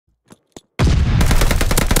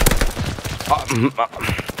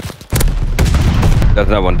There's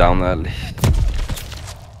no one down there at least.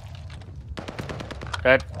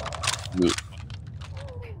 Dead.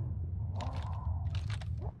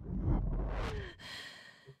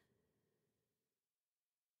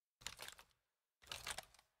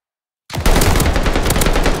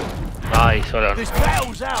 Nice, well done. This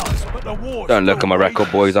battle's ours, but the war's Don't look at my still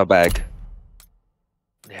record, boys, I beg.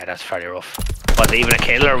 Yeah, that's fairly rough. Was it even a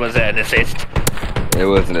kill or was it an assist? It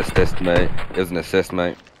was an assist, mate. It was an assist,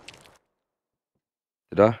 mate.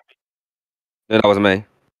 Did I? No, that wasn't me.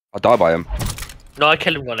 I died by him. No, I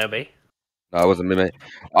killed him one LB. No, it wasn't me,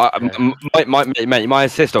 mate. My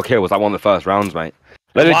assist or kill was like one of the first rounds, mate.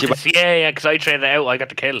 Literally, Yeah, because I traded it out, I got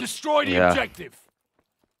the kill. Destroy the Yeah. objective.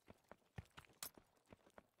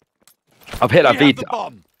 I've hit that We have V. the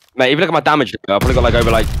bomb. Mate, if you look at my damage, I've probably got like over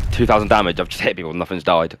like 2,000 damage. I've just hit people and nothing's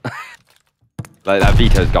died. Like that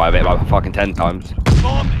Vito's guy, I've hit about fucking 10 times.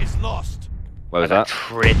 Bomb is lost. Where was I got that?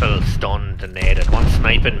 triple stunned and naded. One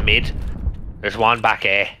sniping mid. There's one back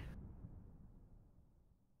A.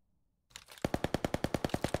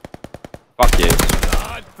 Fuck you.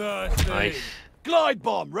 Bloodthirsty. Nice. Glide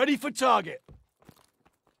bomb ready for target.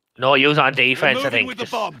 No, use on We're defense, I moving think. with the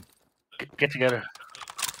Just bomb. get together.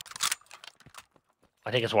 I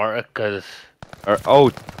think it's worth it, because... Oh,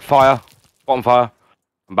 fire. Bottom fire.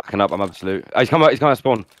 I'm backing up, I'm absolute. Oh, he's coming to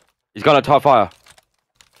spawn. He's gone to top fire.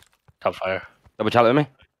 Top fire. Double challenge with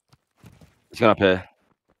me. He's going up here.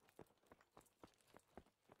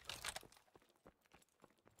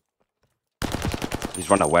 He's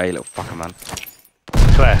run away, little fucker, man.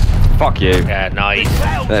 Swear. Fuck you. Yeah, nice. This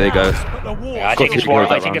battle's There you go. ours, but the war's Yeah, I Got think it's two worth.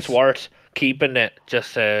 kills I that think it's round. worth keeping it.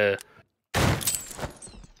 Just yeah.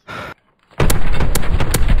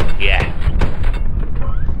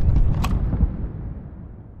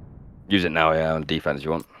 Use it now, yeah, on defense if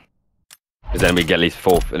you want. Because then we get at least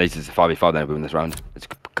fourth. At least it's a 5v5 then we win this round. Let's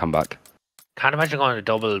come back. Can't imagine going to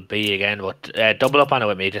double B again, but double up on it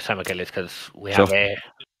with me this time, Achilles, because we Sure. have A.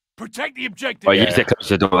 Protect the objective. Well, you Yeah. sit close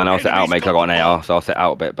to the door and I'll sit out, mate, 'cause I got an AR, so I'll sit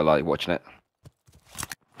out a bit, but like watching it.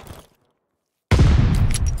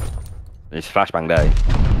 It's flashbang day.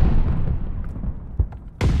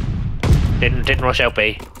 Didn't rush out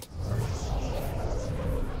B.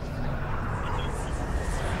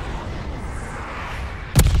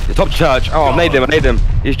 The top church. Oh, I made him.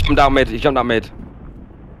 He's jumped out mid.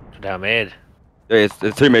 Down mid. Yeah, it's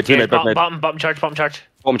two mid, both mid. Bottom church. Bottom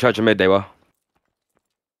church and mid they were.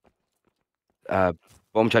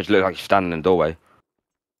 Bottom church looked like he's standing in the doorway.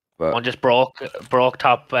 But One just broke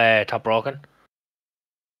top broken.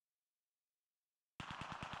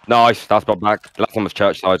 nice, that's brought back. The last one was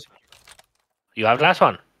church side. You have the last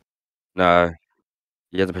one? No.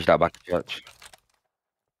 He hasn't pushed that back to church.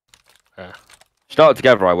 Yeah. Start it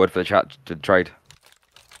together, I would, for the chat to trade.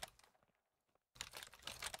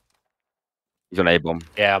 He's on A-bomb.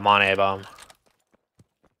 Yeah, I'm on A bomb.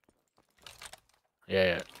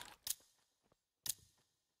 Yeah.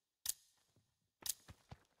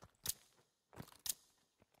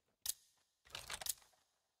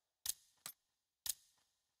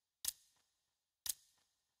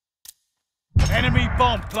 Enemy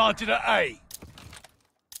bomb planted at A.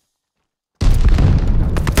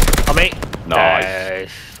 On me.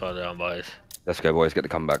 Nice. Well done, boys. Let's go, boys. Get the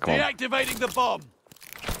comeback. Come on. Deactivating the bomb.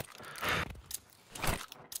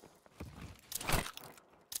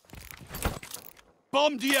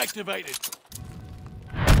 Bomb deactivated.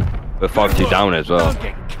 We're 5-2 down as well. Don't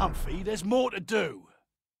get comfy. There's more to do.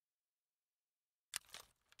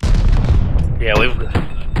 Yeah,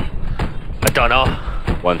 I don't know.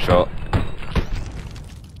 One shot.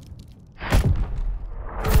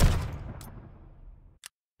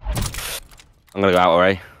 I'm gonna go out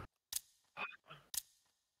already.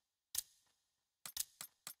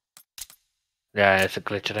 Yeah, it's a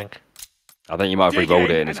glitch, I think. I think you might have Dig re-rolled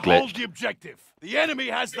in it and it's and hold glitched. the objective. The enemy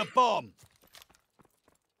has the bomb.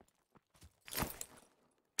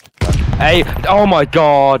 Hey, oh my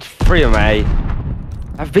god, free him, eh?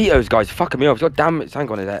 That Vito's guy's fucking me off. He's got damn tank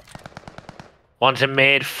on his head. One's in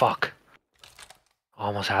mid, fuck.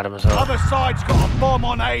 Almost had him as well. Other side's got a bomb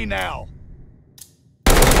on A now.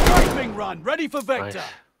 Strafing run, ready for Vector.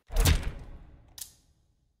 Nice.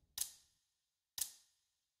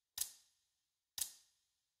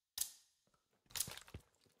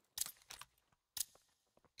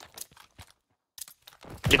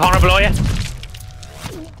 The corner below you.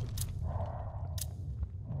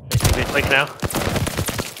 Bit quick now.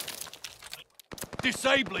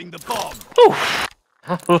 Disabling the bomb.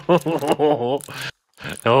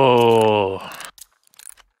 Oh.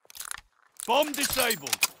 Bomb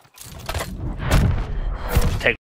disabled.